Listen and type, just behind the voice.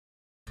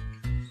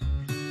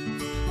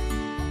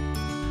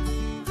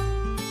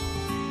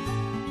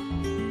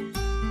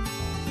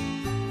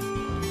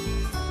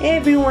Hey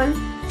everyone,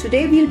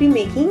 today we'll be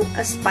making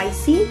a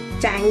spicy,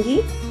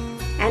 tangy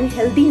and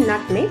healthy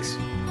nut mix.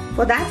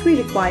 For that we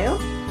require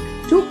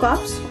 2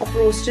 cups of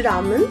roasted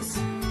almonds.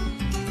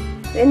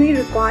 Then we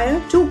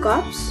require 2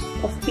 cups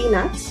of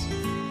peanuts,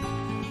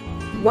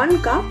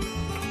 1 cup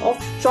of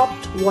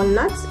chopped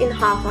walnuts in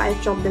half. I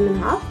chopped them in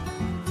half.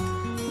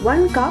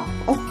 1 cup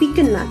of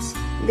pecan nuts.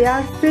 They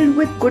are filled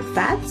with good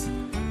fats.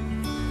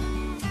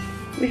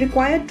 We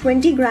require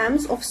 20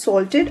 grams of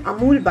salted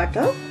Amul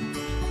butter,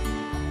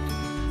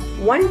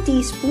 1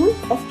 teaspoon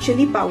of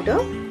chili powder,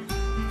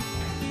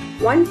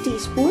 1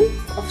 teaspoon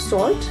of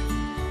salt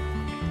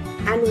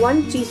and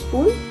 1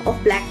 teaspoon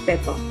of black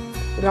pepper,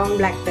 ground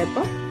black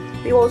pepper.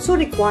 We also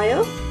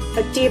require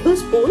a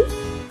tablespoon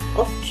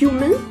of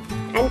cumin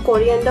and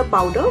coriander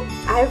powder.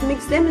 I have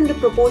mixed them in the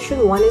proportion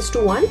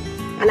 1:1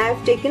 and I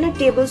have taken a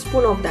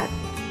tablespoon of that.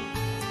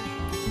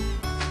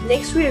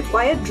 Next we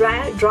require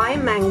dry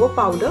mango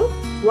powder,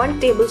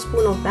 1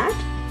 tablespoon of that,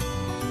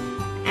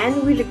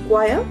 and we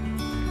require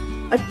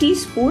a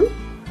teaspoon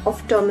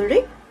of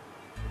turmeric.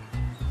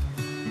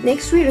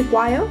 Next we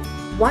require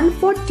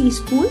 1/4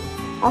 teaspoon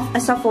of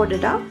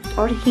asafoetida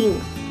or hing,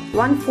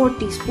 1/4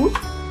 teaspoon.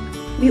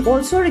 We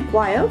also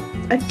require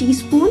a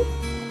teaspoon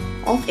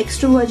of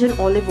extra virgin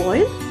olive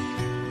oil,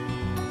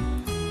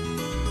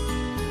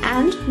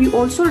 and we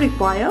also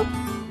require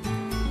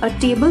a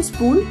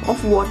tablespoon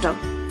of water.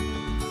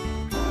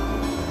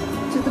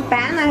 To the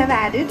pan I have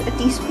added a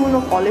teaspoon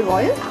of olive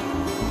oil.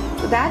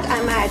 To that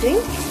I am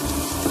adding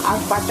our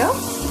butter,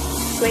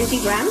 20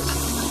 grams.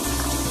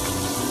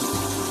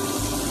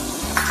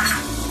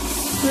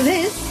 To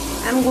this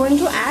I am going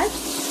to add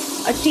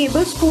a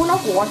tablespoon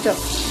of water.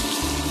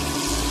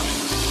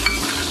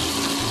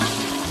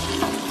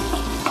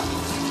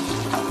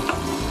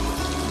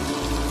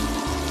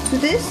 To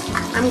this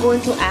I am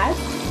going to add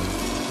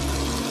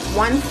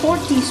 1/4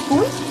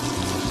 teaspoon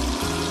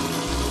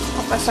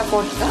of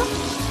asafoetida.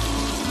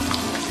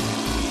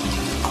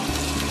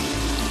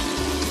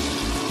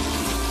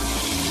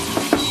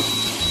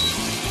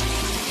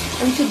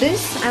 And to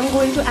this I am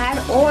going to add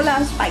all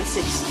our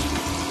spices.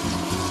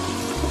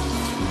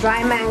 Dry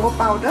mango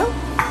powder,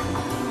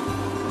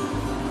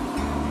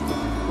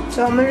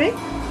 turmeric,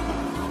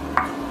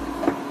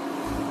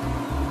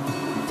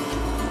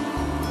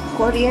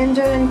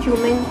 coriander and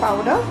cumin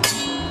powder,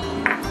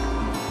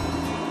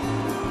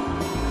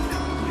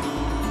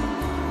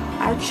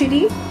 our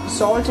chili,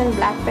 salt and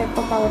black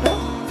pepper powder,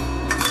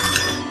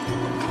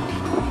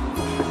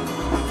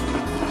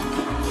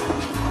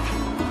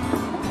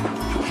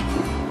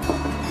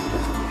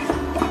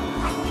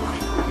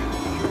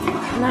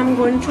 and I'm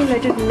going to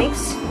let it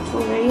mix to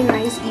a very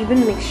nice even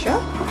mixture.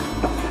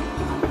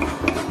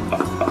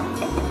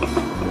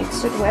 Mix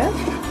it well.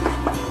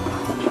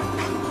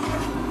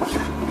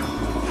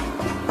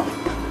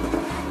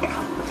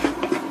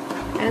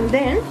 And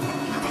then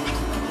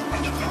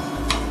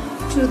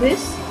to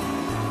this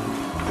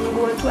I'm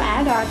going to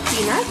add our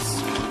peanuts,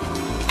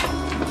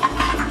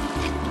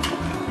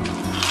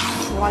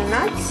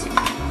 walnuts,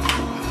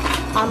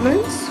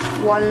 almonds,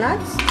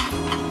 walnuts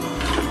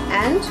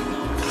and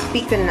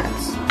pecan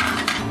nuts.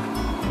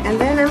 And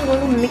then I'm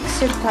going to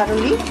mix it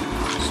thoroughly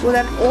so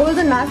that all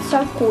the nuts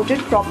are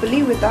coated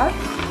properly with our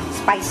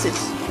spices.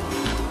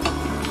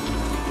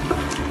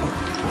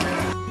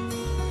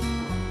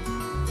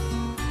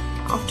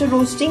 After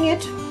roasting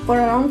it for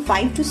around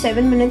 5 to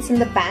 7 minutes in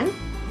the pan,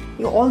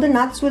 all the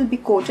nuts will be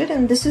coated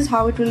and this is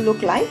how it will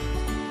look like.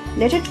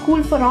 Let it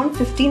cool for around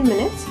 15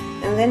 minutes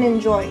and then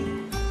enjoy.